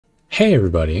Hey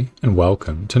everybody, and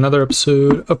welcome to another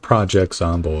episode of Project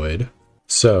Zomboid.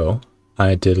 So,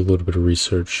 I did a little bit of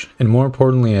research, and more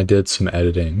importantly, I did some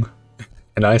editing,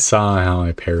 and I saw how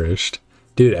I perished.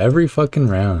 Dude, every fucking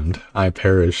round, I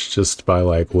perished just by,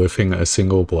 whiffing a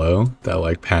single blow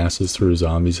that, passes through a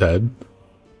zombie's head.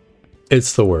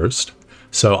 It's the worst.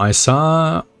 So, I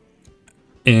saw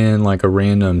in, a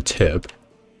random tip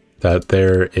that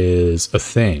there is a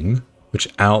thing which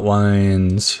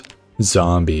outlines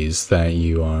zombies that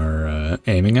you are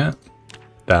aiming at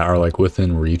that are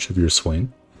within reach of your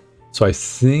swing. So I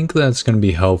think that's going to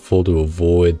be helpful to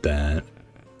avoid that,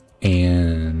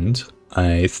 and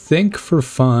I think for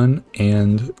fun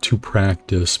and to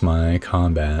practice my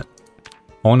combat,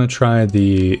 I want to try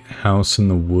the House in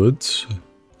the Woods,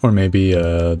 or maybe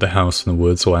the House in the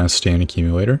Woods Last Stand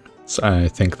Accumulator. So I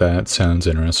think that sounds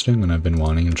interesting and I've been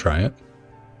wanting to try it.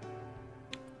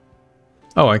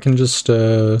 Oh, I can just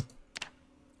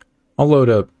I'll load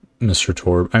up Mr.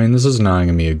 Torb. I mean, this is not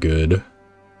gonna be a good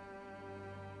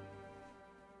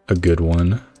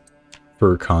one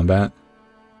for combat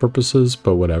purposes,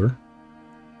 but whatever.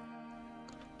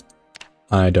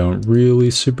 I don't really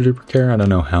super duper care. I don't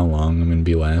know how long I'm gonna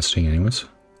be lasting anyways,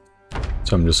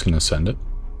 so I'm just gonna send it.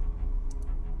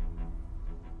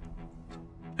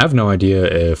 I have no idea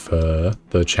if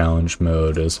the challenge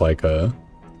mode is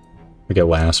it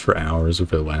lasts for hours or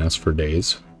if it lasts for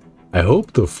days. I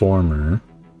hope the former.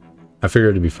 I figured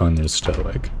it'd be fun just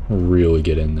to really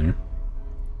get in there.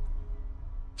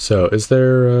 So is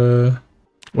there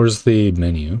where's the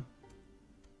menu?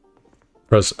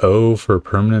 Press O for a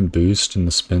permanent boost and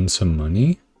to spend some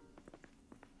money.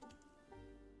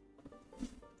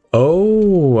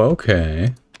 Oh,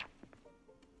 okay.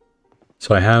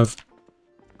 So I have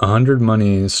 100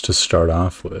 monies to start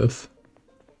off with.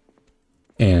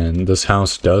 And this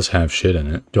house does have shit in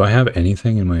it. Do I have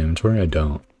anything in my inventory? I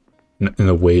don't. And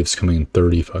the wave's coming in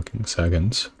 30 fucking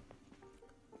seconds.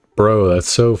 Bro, that's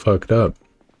so fucked up.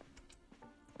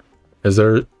 Is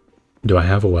there... Do I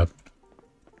have a weapon?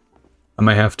 I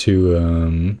might have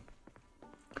to,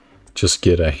 just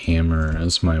get a hammer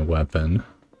as my weapon.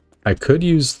 I could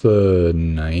use the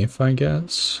knife, I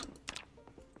guess.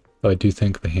 But I do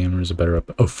think the hammer is a better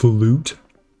weapon. A flute?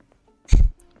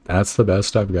 That's the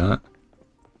best I've got.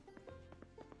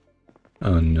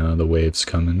 Oh no, the wave's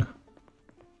coming.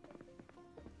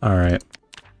 Alright.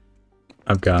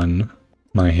 I've gotten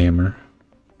my hammer.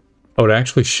 Oh, it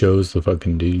actually shows the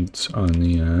fucking dudes on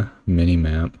the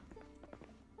mini-map.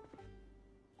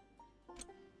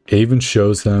 It even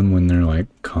shows them when they're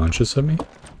conscious of me,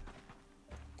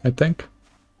 I think.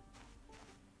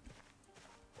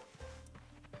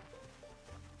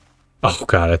 Oh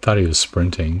god, I thought he was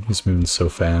sprinting. He's moving so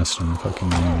fast on the fucking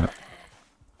map.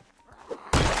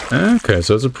 Okay,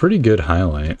 so it's a pretty good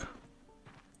highlight.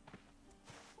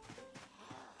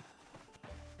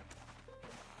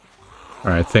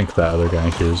 Alright, I think that other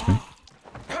guy hears me.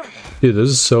 Dude, this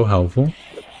is so helpful.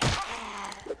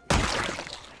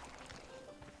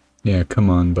 Yeah, come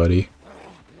on, buddy.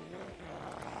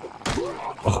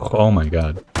 Oh my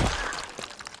god.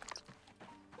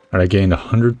 Alright, I gained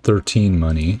 113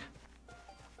 money.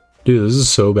 Dude, this is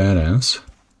so badass.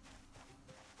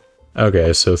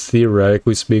 Okay, so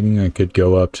theoretically speaking, I could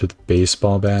go up to the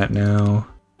baseball bat now.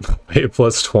 Pay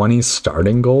plus 20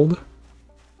 starting gold?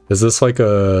 Is this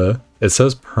a... It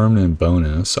says permanent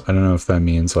bonus. I don't know if that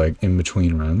means in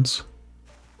between runs.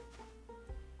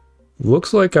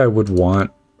 Looks like I would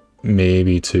want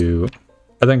maybe to...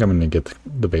 I think I'm going to get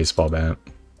the baseball bat.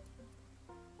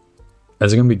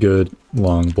 That's going to be good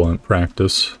long blunt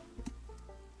practice.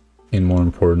 And more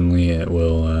importantly, it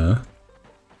will...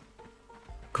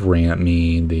 grant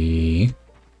me the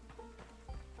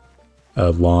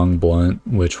long blunt,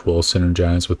 which will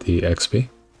synergize with the XP.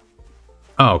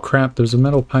 Oh crap, there's a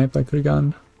metal pipe I could have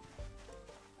gotten.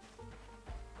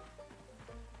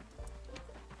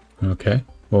 Okay,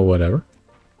 well whatever.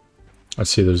 I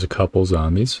see there's a couple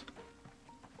zombies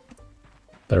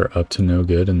that are up to no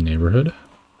good in the neighborhood.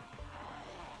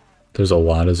 There's a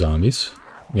lot of zombies.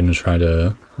 I'm gonna try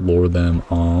to lure them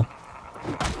all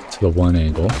to the one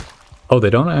angle. Oh, they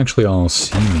don't actually all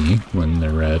see me when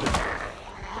they're red.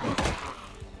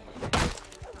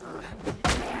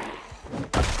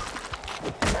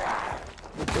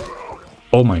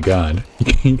 Oh my god.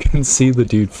 You can see the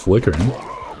dude flickering.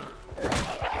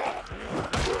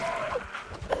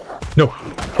 No.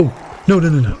 Oh, no, no,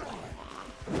 no, no.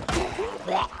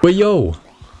 Wait, yo.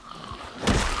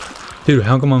 Dude,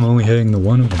 how come I'm only hitting the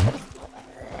one of them?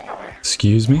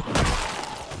 Excuse me?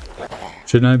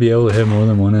 Shouldn't I be able to hit more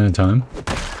than one at a time?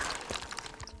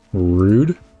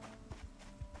 Rude.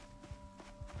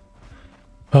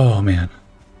 Oh man.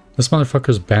 This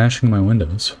motherfucker's bashing my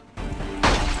windows.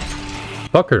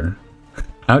 Fucker.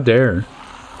 How dare.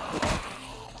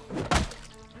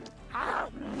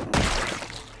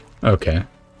 Okay.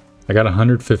 I got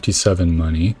 157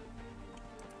 money.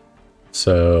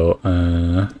 So,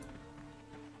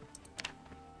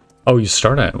 oh, you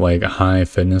start at, like, high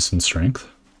fitness and strength?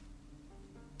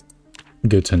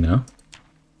 Good to know.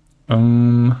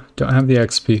 Don't have the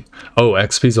XP. Oh,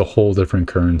 XP is a whole different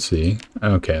currency.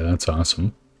 Okay, that's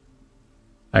awesome.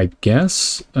 I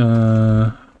guess,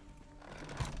 I'm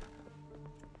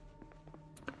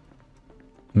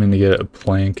gonna get a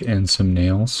plank and some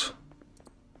nails.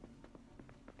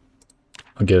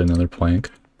 I'll get another plank,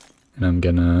 and I'm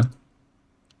gonna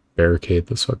barricade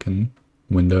this fucking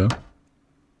window.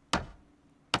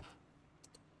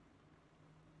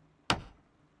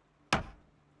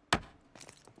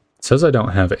 It says I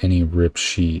don't have any ripped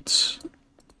sheets.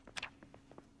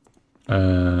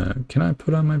 Can I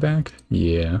put on my back?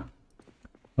 Yeah,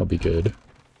 I'll be good.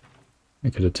 I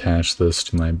could attach this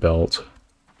to my belt.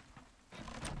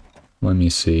 Let me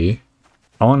see.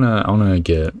 I wanna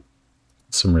get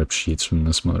some ripped sheets from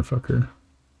this motherfucker.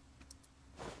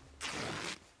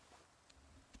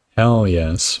 Hell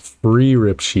yes, free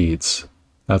ripped sheets.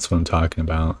 That's what I'm talking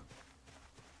about.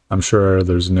 I'm sure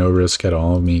there's no risk at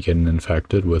all of me getting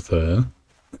infected with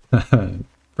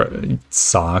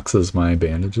socks as my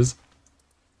bandages.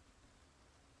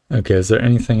 Okay, is there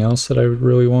anything else that I would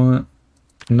really want?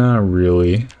 Not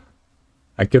really.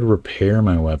 I could repair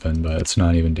my weapon, but it's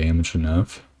not even damaged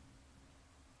enough.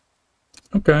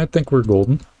 Okay, I think we're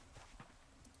golden.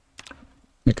 I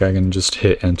think I can just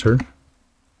hit enter.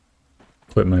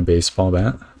 Quit my baseball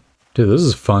bat. Dude, this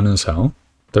is fun as hell.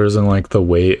 There isn't like the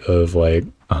weight of like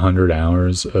 100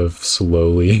 hours of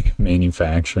slowly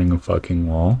manufacturing a fucking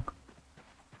wall,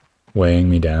 weighing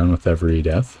me down with every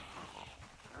death.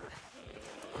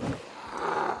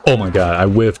 Oh my god, I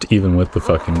whiffed even with the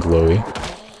fucking glowy.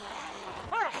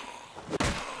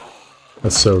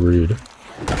 That's so rude.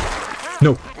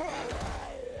 No.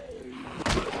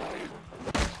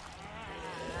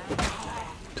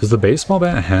 Does the baseball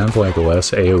bat have like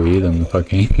less AoE than the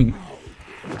fucking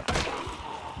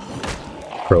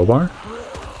crowbar?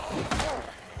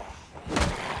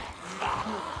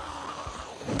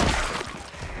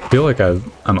 I feel like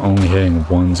I'm only hitting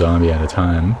one zombie at a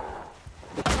time.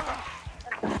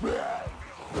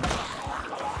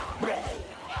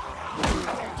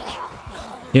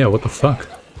 Yeah, what the fuck?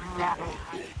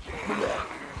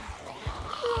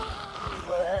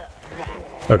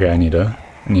 Okay, I need to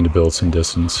build some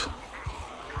distance.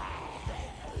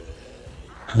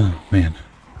 Oh man.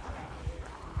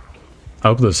 I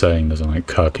hope the setting doesn't like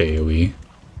cuck AoE.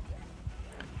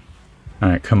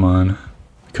 Alright, come on.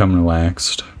 Become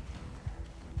relaxed.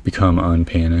 Become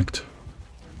unpanicked.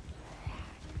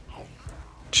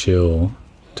 Chill.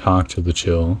 Talk to the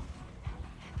chill.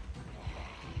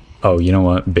 Oh, you know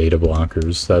what? Beta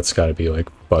blockers. That's gotta be like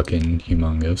fucking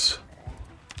humongous.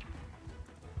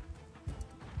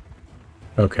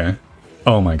 Okay.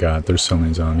 Oh my god, there's so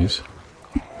many zombies.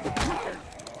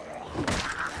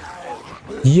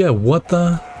 Yeah, what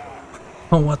the?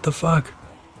 Oh, what the fuck?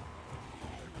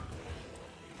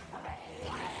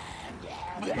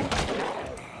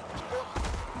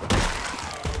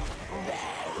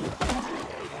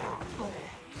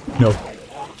 No.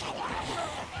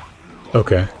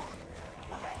 Okay.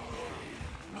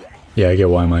 Yeah, I get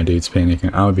why my dude's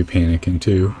panicking. I would be panicking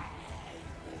too.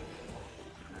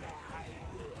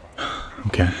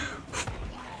 Okay.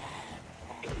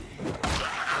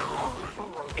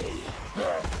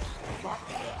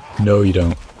 No, you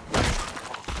don't.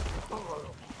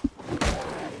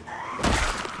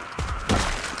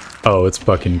 Oh, it's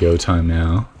fucking go time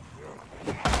now.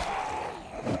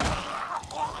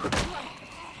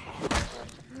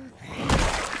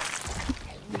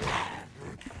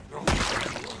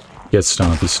 Get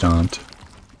stompy stomped.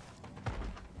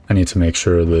 I need to make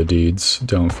sure the dudes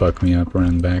don't fuck me up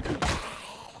around the back.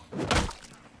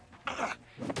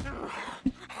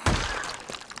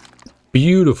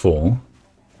 Beautiful.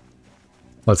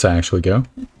 Let's actually go.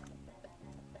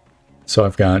 So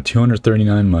I've got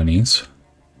 239 monies.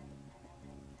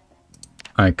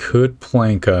 I could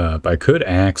plank up. I could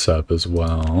axe up as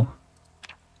well.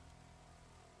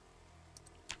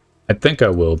 I think I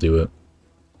will do it.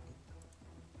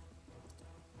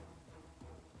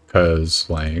 Because,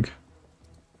 like,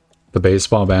 the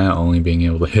baseball bat only being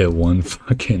able to hit one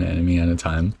fucking enemy at a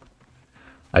time,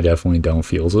 I definitely don't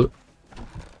feels it.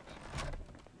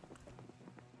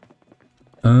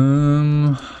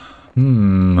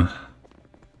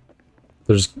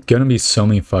 There's gonna be so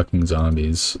many fucking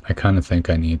zombies. I kind of think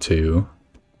I need to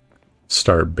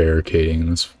start barricading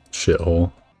this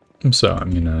shithole. So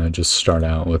I'm gonna just start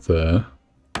out with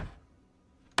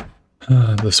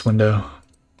this window.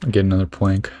 Get another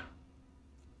plank.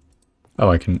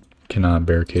 Oh, I cannot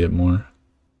barricade it more.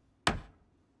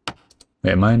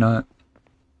 Wait, am I not?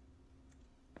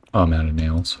 Oh, I'm out of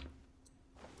nails.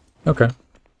 Okay.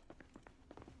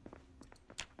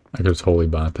 I could have totally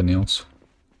bought the nails.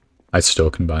 I still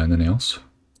can buy the nails.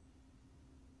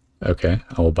 Okay,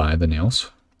 I will buy the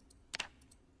nails.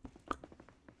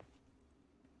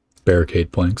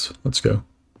 Barricade planks. Let's go.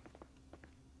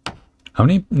 How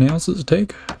many nails does it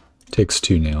take? It takes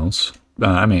 2 nails.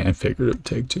 I mean, I figured it would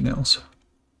take 2 nails.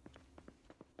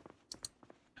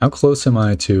 How close am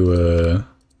I to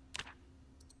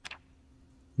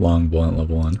long blunt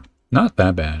level 1? Not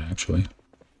that bad, actually.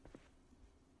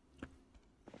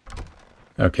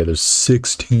 Okay, there's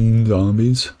 16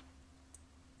 zombies.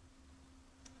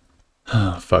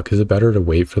 Oh, fuck. Is it better to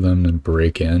wait for them to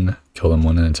break in? Kill them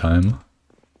one at a time?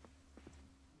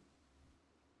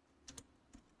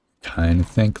 Kind of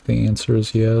think the answer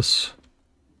is yes.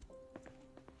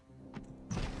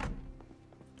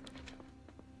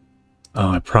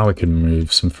 Oh, I probably could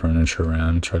move some furniture around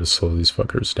and try to slow these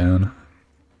fuckers down.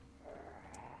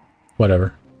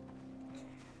 Whatever.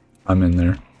 I'm in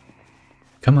there.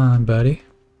 Come on, buddy.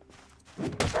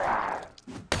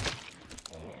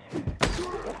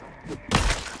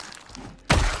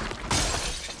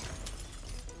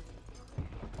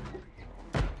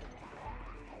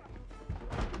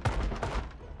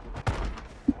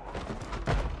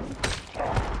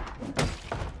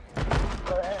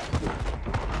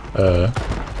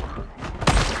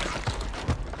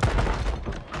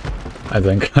 I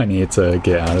think I need to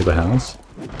get out of the house.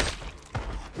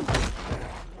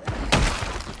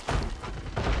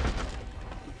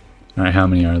 Alright, how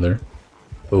many are there?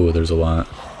 Oh, there's a lot.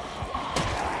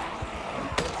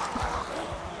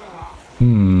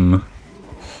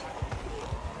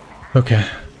 Okay,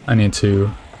 I need to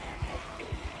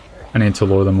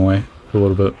lure them away a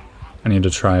little bit. I need to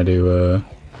try to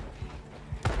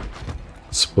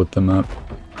split them up.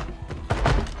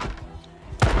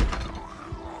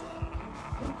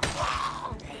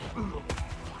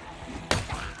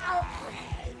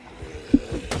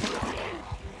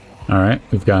 Alright,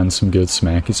 we've gotten some good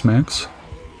smacky smacks.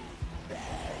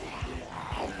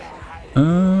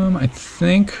 I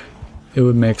think it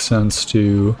would make sense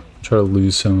to try to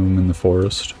lose some of them in the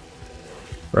forest.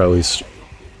 Or at least,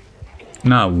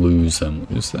 not lose them,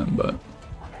 but...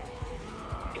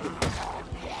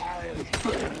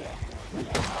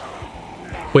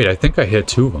 Wait, I think I hit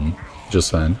 2 of them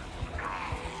just then.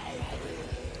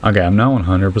 Okay, I'm not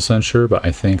 100% sure, but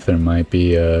I think there might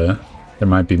be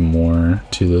more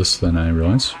to this than I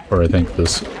realize. Or I think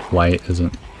this light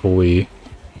isn't fully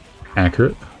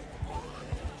accurate.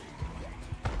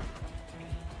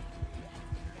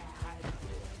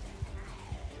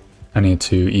 I need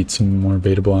to eat some more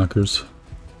beta blockers.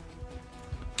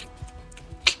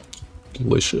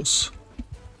 Delicious.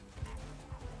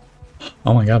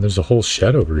 Oh my god, there's a whole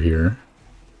shed over here.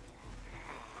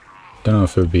 Don't know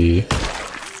if it would be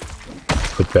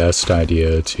the best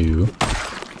idea to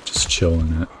just chill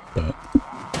in it, but...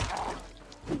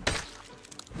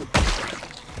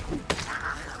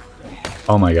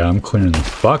 Oh my god, I'm clearing the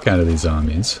fuck out of these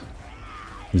zombies.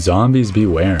 Zombies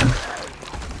beware.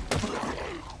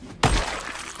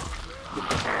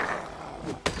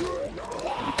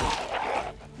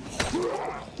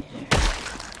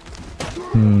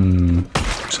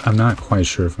 I'm not quite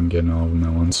sure if I'm getting all of them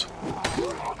at once.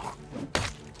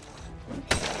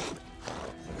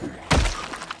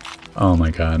 Oh my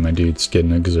god, my dude's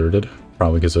getting exerted.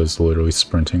 Probably because I was literally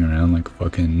sprinting around like a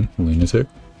fucking lunatic.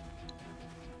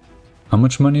 How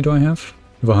much money do I have?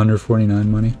 I have 149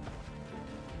 money.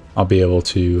 I'll be able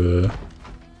to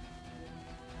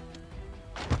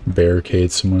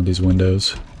barricade some more of these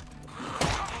windows.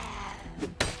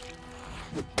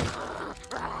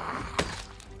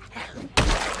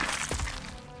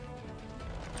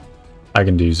 I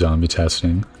can do zombie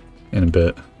testing in a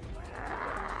bit.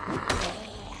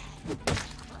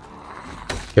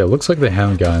 Okay, it looks like they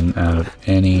haven't gotten out of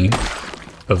any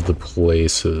of the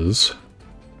places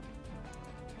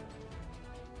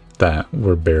that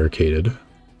were barricaded.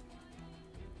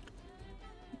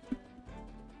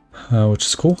 Which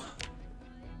is cool.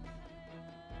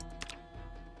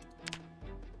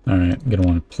 Alright, I'm gonna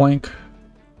want a plank.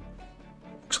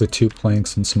 Actually 2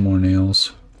 planks and some more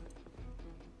nails.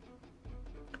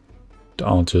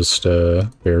 I'll just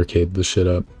barricade the shit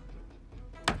up.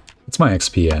 What's my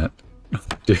XP at?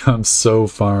 Dude, I'm so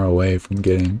far away from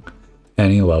getting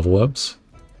any level ups.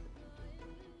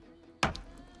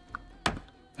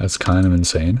 That's kind of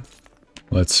insane.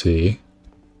 Let's see.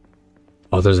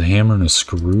 Oh, there's a hammer and a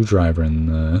screwdriver in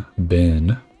the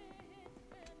bin.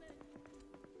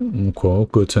 Cool,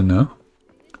 good to know.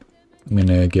 I'm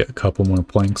gonna get a couple more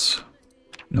planks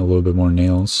and a little bit more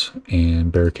nails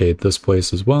and barricade this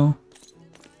place as well.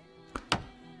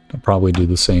 I'll probably do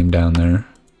the same down there.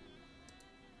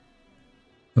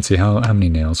 Let's see, how many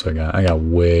nails I got? I got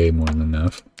way more than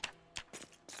enough.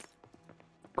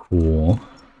 Cool.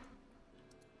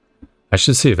 I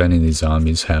should see if any of these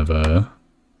zombies have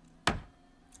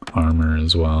armor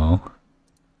as well.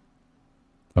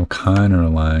 I'm kind of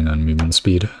relying on movement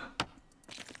speed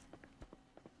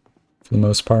for the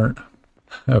most part.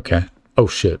 Okay. Oh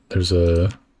shit, there's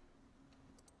a...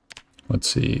 Let's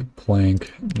see,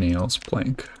 plank, nails,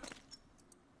 plank.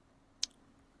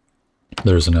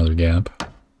 There's another gap.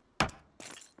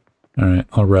 Alright,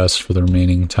 I'll rest for the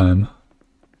remaining time.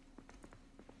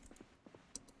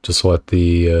 Just let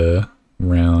the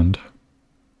round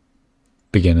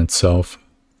begin itself.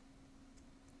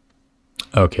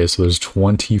 Okay, so there's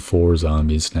 24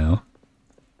 zombies now.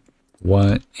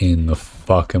 What in the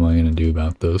fuck am I gonna do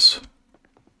about this?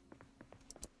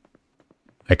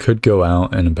 I could go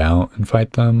out and about and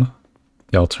fight them.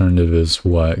 The alternative is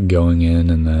what? Going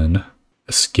in and then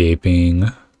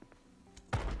escaping.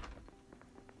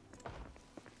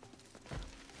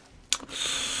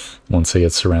 Once they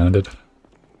get surrounded.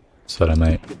 So that I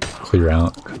might clear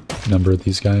out a number of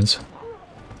these guys.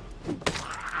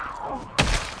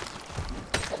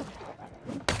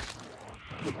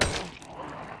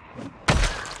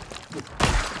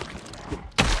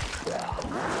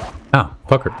 Ah,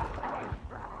 fucker.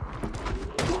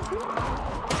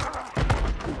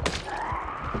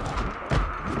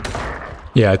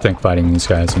 Yeah, I think fighting these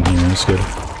guys in here is good.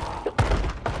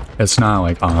 It's not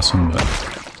like awesome, but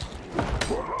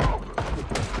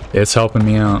it's helping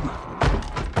me out.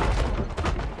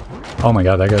 Oh my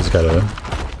god, that guy's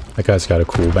got a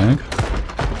cool bag.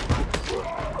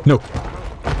 No.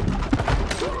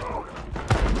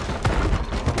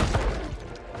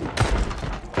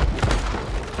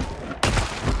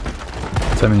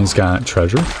 Does that mean he's got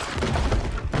treasure?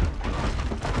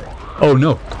 Oh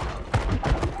no.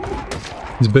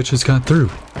 These bitches got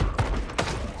through.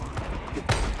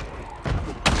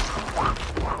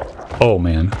 Oh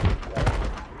man.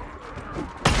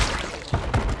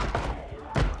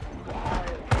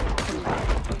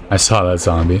 I saw that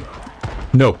zombie.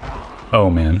 No. Oh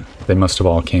man. They must have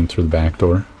all came through the back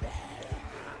door.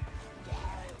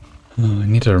 I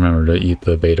need to remember to eat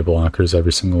the beta blockers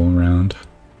every single round.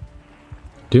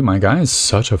 Dude, my guy is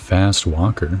such a fast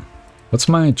walker. What's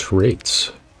my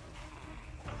traits?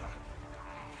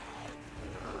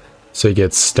 So he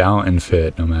gets stout and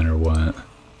fit no matter what.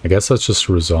 I guess that's just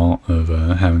a result of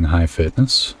having high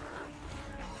fitness.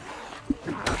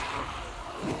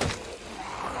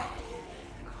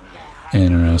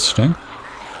 Interesting.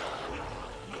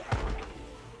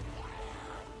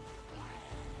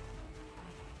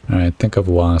 Alright, I think I've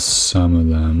lost some of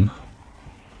them.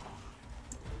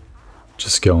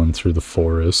 Just going through the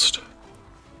forest.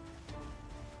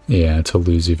 Yeah, to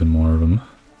lose even more of them.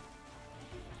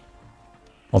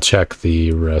 I'll check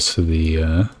the rest of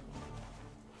the,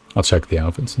 I'll check the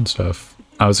outfits and stuff.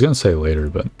 I was gonna say later,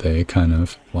 but they kind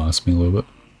of lost me a little bit.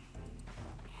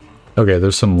 Okay,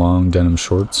 there's some long denim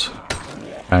shorts.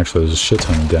 Actually, there's a shit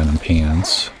ton of denim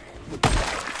pants.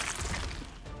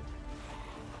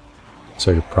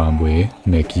 So I could probably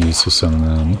make use of some of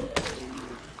them.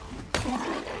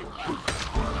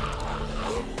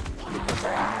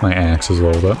 My axe is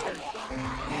rolled up.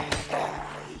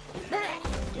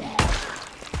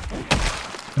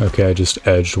 Okay, I just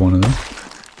edged one of them.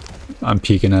 I'm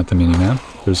peeking at the minimap.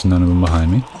 There's none of them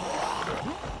behind me.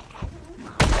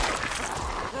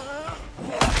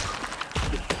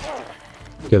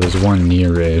 Yeah, there's one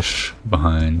near-ish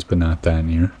behind, but not that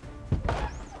near.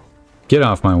 Get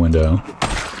off my window.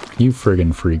 You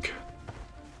friggin' freak.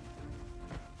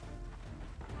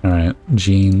 Alright,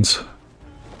 jeans.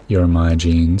 You're my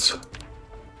jeans.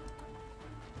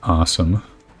 Awesome.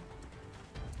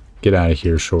 Get out of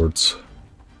here, shorts.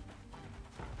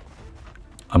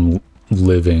 I'm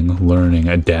living, learning,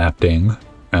 adapting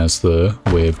as the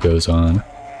wave goes on.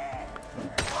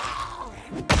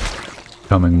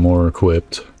 Becoming more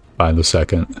equipped by the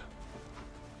second.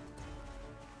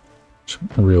 Which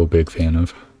I'm a real big fan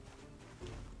of.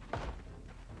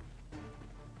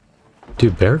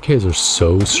 Dude, barricades are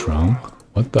so strong.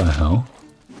 What the hell?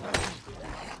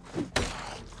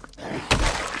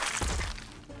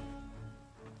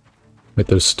 Wait,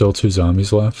 there's still 2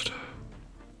 zombies left?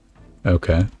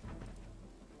 Okay.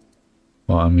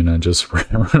 Well, I'm gonna just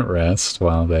rest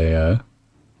while they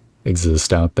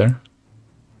exist out there.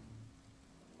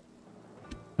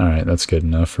 Alright, that's good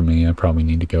enough for me. I probably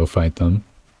need to go fight them.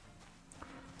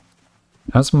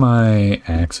 How's my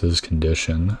axe's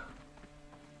condition?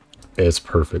 It's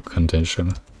perfect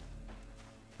condition.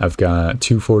 I've got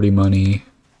 240 money,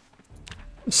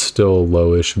 still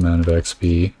lowish amount of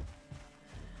XP.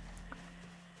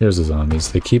 Here's the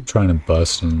zombies. They keep trying to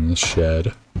bust in the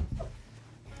shed.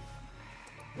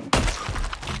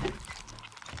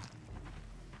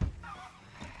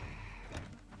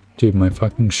 Dude, my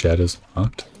fucking shed is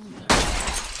locked.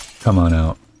 Come on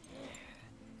out.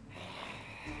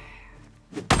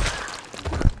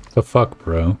 The fuck,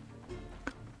 bro?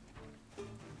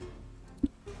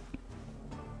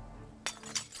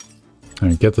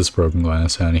 Alright, get this broken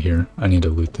glass out of here. I need to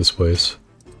loot this place.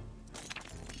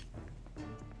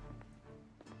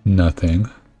 Nothing.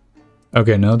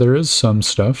 Okay, no, there is some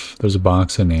stuff. There's a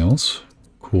box of nails.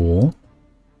 Cool.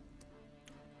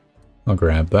 I'll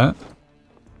grab that.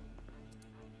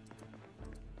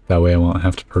 That way I won't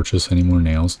have to purchase any more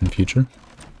nails in the future.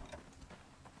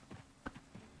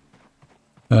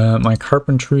 My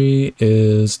carpentry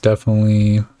is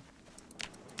definitely...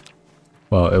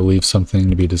 well, it leaves something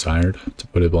to be desired, to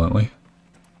put it bluntly.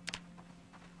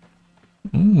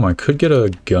 I could get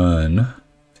a gun.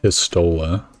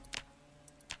 Pistola.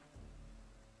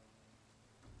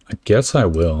 I guess I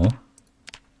will.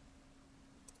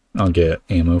 I'll get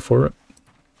ammo for it.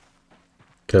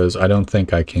 Because I don't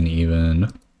think I can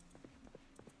even...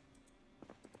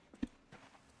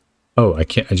 oh, I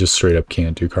can't. I just straight up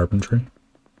can't do carpentry.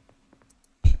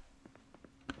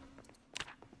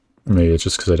 Or maybe it's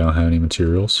just because I don't have any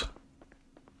materials.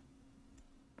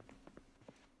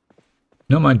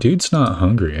 No, my dude's not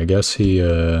hungry. I guess he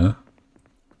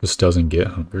just doesn't get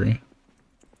hungry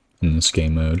in this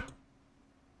game mode.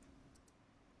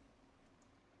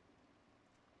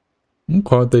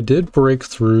 Okay, they did break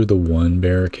through the one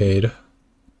barricade.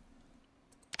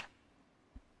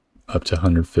 Up to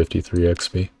 153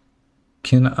 XP.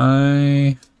 Can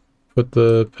I put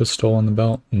the pistol on the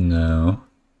belt? No.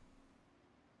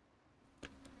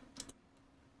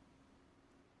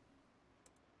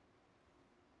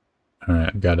 Alright,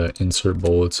 I've got to insert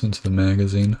bullets into the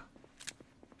magazine.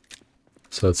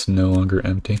 So it's no longer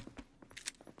empty.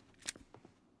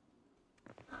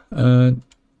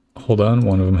 Hold on,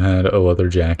 one of them had a leather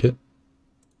jacket.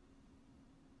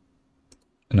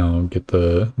 And I'll get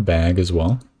the bag as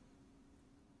well.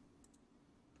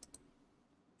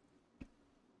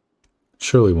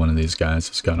 Surely one of these guys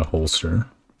has got a holster.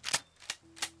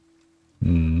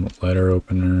 Letter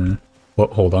opener. Well,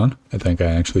 hold on. I think I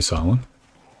actually saw one.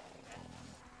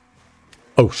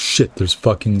 Oh shit, there's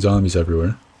fucking zombies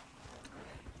everywhere.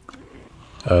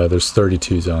 There's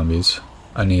 32 zombies.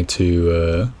 I need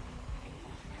to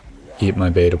eat my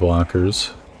beta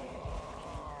blockers.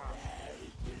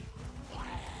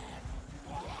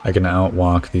 I can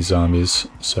outwalk these zombies,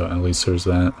 so at least there's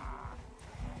that.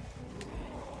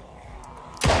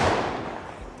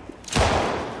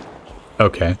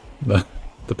 Okay, the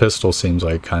pistol seems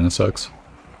like it kind of sucks.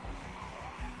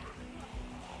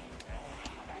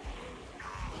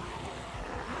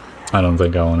 I don't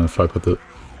think I want to fuck with it.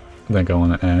 I think I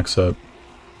want to axe up.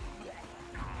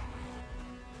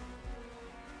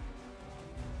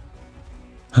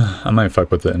 I might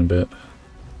fuck with it in a bit.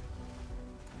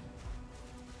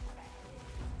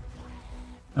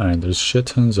 Alright, there's shit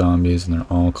ton of zombies and they're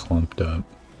all clumped up.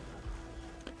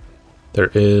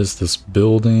 There is this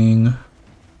building,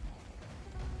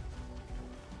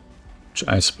 which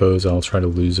I suppose I'll try to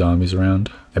lose zombies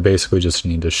around. I basically just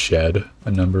need to shed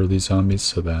a number of these zombies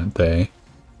so that they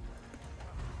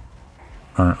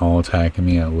aren't all attacking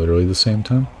me at literally the same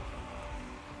time.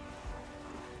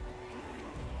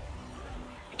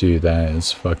 Dude, that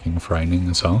is fucking frightening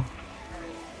as hell.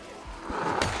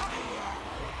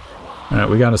 Alright,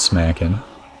 we got a smacking.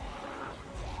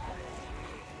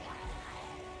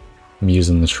 I'm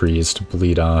using the trees to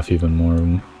bleed off even more of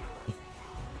them.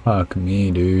 Fuck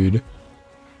me, dude.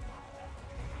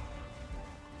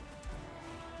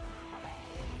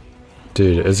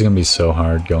 Dude, it's gonna be so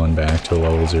hard going back to a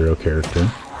level 0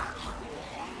 character.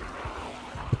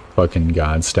 Fucking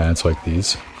god stats like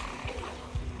these.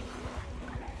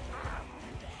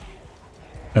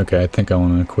 Okay, I think I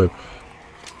want to equip.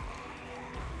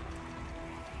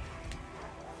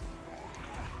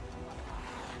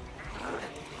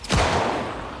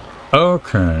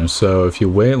 Okay, so if you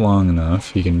wait long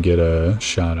enough, you can get a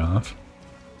shot off.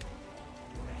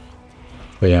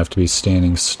 But you have to be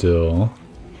standing still.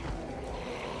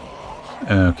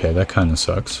 Okay, that kind of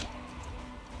sucks.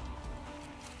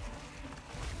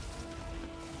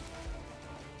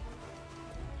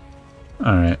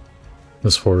 Alright,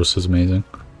 This forest is amazing.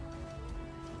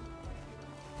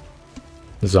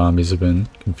 The zombies have been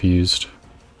confused.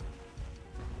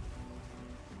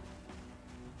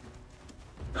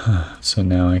 So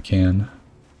now I can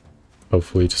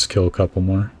hopefully just kill a couple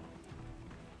more.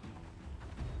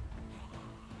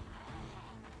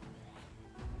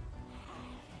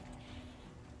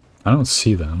 I don't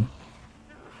see them.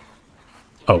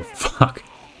 Oh, fuck.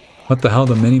 What the hell?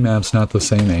 The mini-map's not the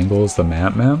same angle as the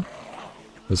map?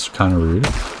 That's kind of rude.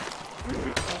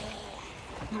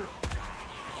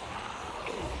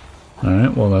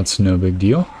 Alright, well that's no big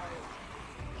deal.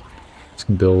 Just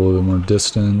gonna build a little bit more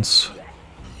distance.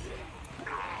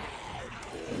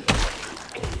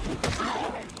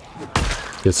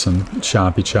 Get some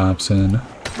choppy chops in.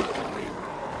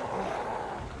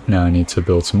 Now I need to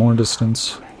build some more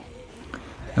distance.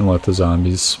 And let the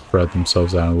zombies spread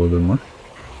themselves out a little bit more.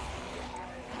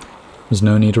 There's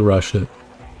no need to rush it.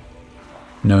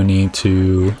 No need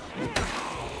to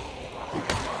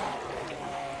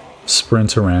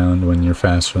sprint around when you're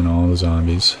faster than all the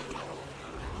zombies.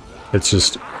 It's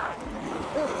just...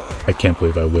 I can't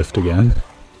believe I whiffed again.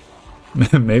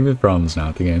 Maybe the problem's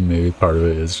not the game. Maybe part of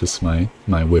it is just my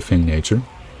whiffing nature.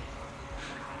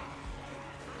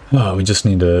 Oh, we just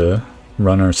need to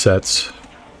run our sets.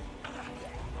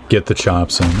 Get the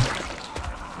chops in.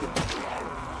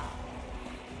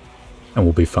 And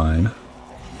we'll be fine.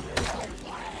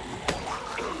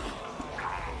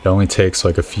 It only takes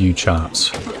like a few chops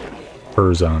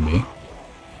per zombie.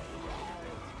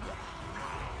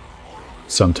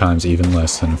 Sometimes even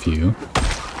less than a few.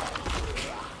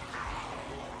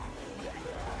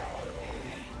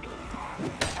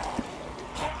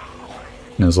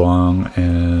 And as long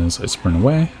as I sprint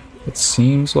away, it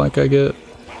seems like I get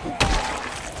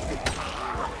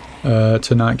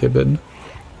to not get bitten,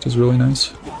 which is really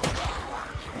nice.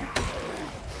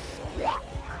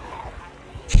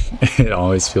 It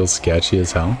always feels sketchy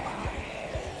as hell.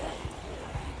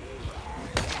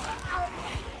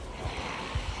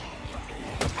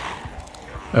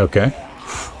 Okay.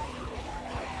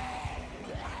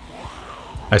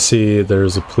 I see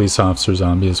there's a police officer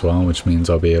zombie as well, which means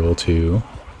I'll be able to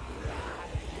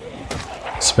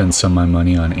spend some of my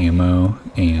money on ammo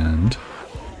and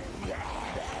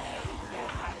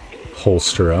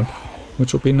holster up,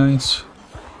 which will be nice.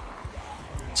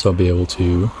 So I'll be able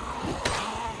to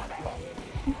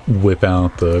whip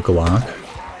out the Glock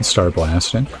and start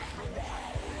blasting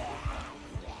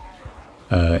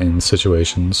in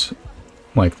situations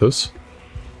like this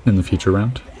in the future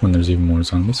round when there's even more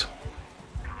zombies.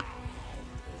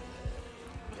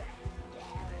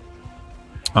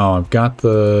 Oh, I've got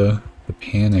the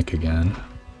panic again.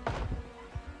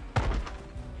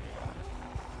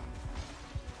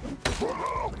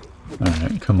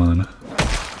 Alright, come on.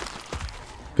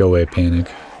 Go away, panic.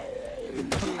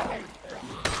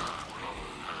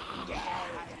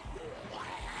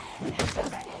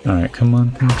 Alright, come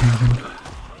on.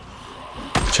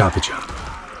 Choppy chop.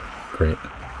 Great.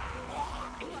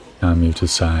 Now I move to the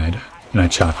side, and I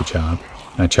choppy chop,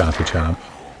 and I choppy chop,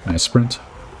 and I sprint.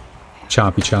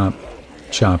 Choppy chop,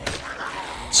 chop,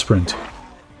 sprint.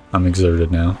 I'm exerted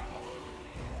now.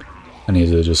 I need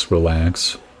to just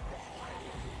relax.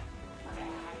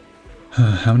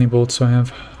 How many bullets do I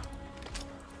have?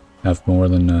 I have more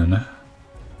than none.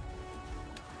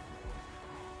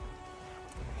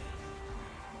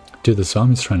 Dude, the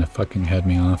zombie's trying to fucking head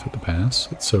me off at the pass.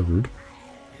 It's so rude.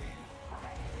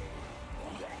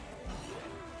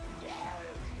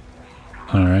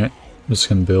 Alright, just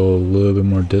gonna build a little bit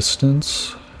more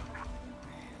distance.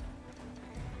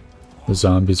 The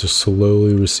zombies are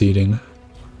slowly receding.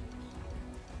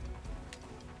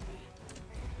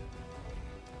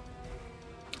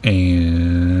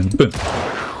 And boom.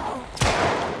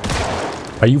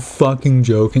 Are you fucking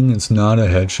joking? It's not a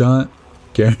headshot?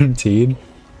 Guaranteed?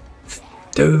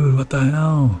 Dude, what the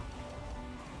hell?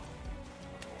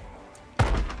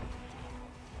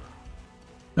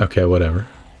 Okay, whatever.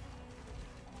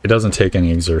 It doesn't take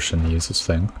any exertion to use this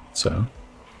thing, so...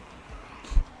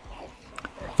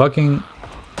 Fucking...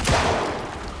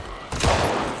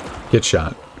 Get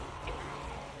shot.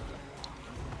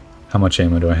 How much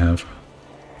ammo do I have?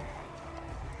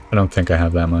 I don't think I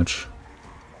have that much.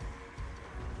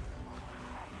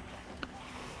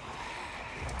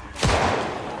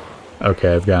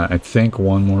 Okay, I've got, I think,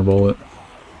 one more bullet.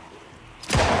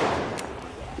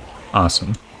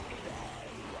 Awesome.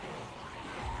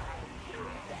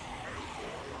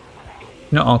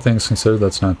 You know, all things considered,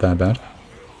 that's not that bad.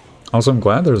 Also, I'm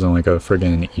glad there's like a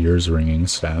friggin' ears ringing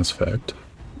status effect.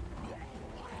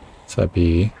 So that'd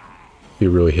be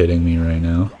really hitting me right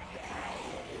now.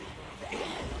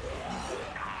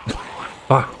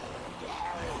 Fuck.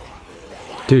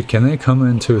 Dude, can they come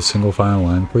into a single file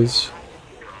line, please?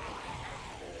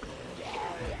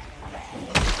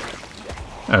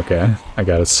 Okay, I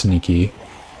got a sneaky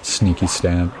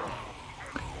stab.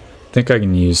 I think I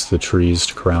can use the trees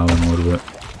to corral them a little bit.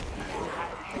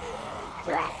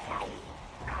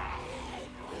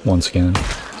 Once again.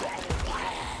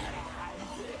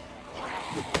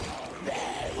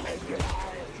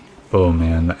 Oh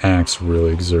man, the axe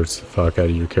really exerts the fuck out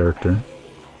of your character.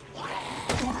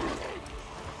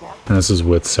 And this is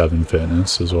with 7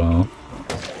 fitness as well.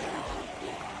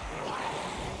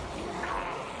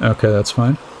 Okay, that's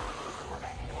fine.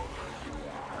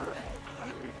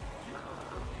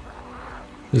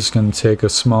 Just gonna take a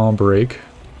small break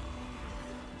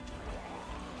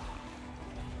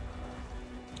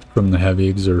from the heavy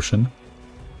exertion.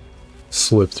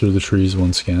 Slip through the trees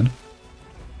once again.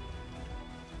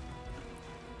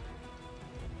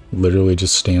 Literally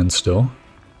just stand still.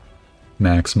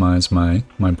 Maximize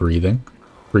my breathing.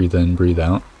 Breathe in, breathe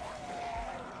out.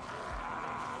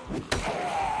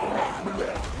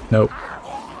 Nope.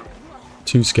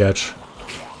 Too sketch.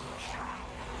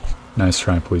 Nice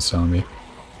try, police zombie.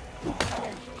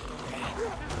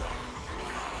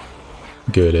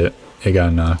 Good, it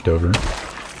got knocked over.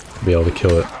 Be able to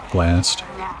kill it last.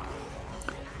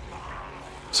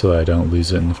 So that I don't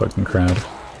lose it in the fucking crowd.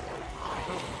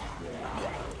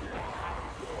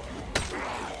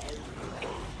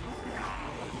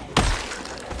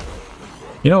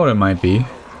 You know what it might be?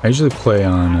 I usually play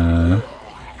on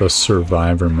the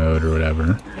survivor mode or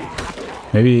whatever.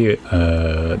 Maybe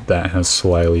that has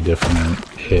slightly different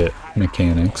hit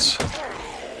mechanics.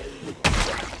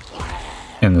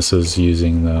 And this is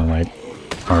using the like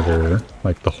harder,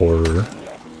 like the horror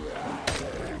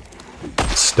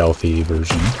stealthy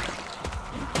version.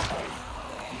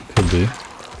 Could be.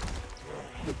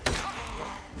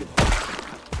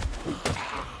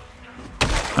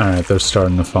 Alright, they're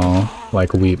starting to fall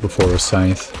like wheat before a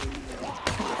scythe.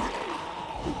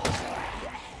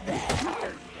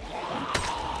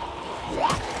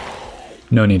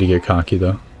 No need to get cocky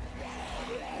though.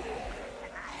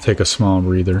 Take a small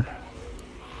breather.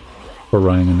 We're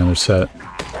running another set.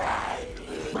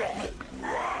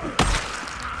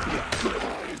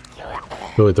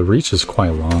 Really, the reach is quite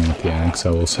long with the axe,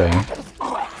 I will say.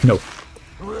 Nope.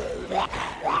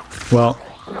 Well.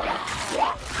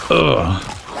 Ugh.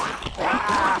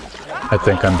 I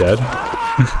think I'm dead.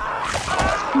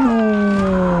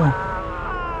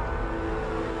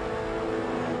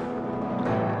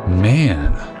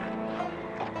 Man.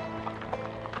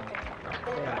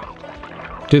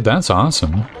 Dude, that's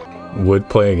awesome. Would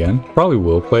play again. Probably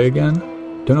will play again.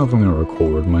 Don't know if I'm going to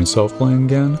record myself playing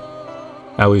again.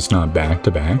 At least not back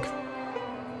to back.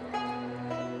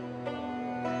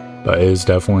 But it is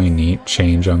definitely a neat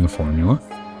change on the formula.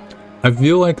 I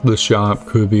feel like the shop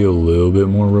could be a little bit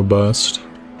more robust.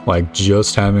 Like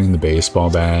just having the baseball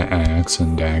bat, axe,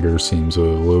 and dagger seems a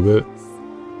little bit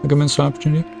like a missed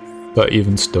opportunity. But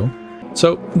even still.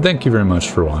 So, thank you very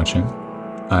much for watching.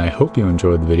 I hope you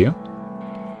enjoyed the video.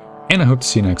 And I hope to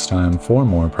see you next time for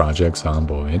more Project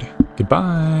Zomboid.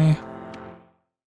 Goodbye!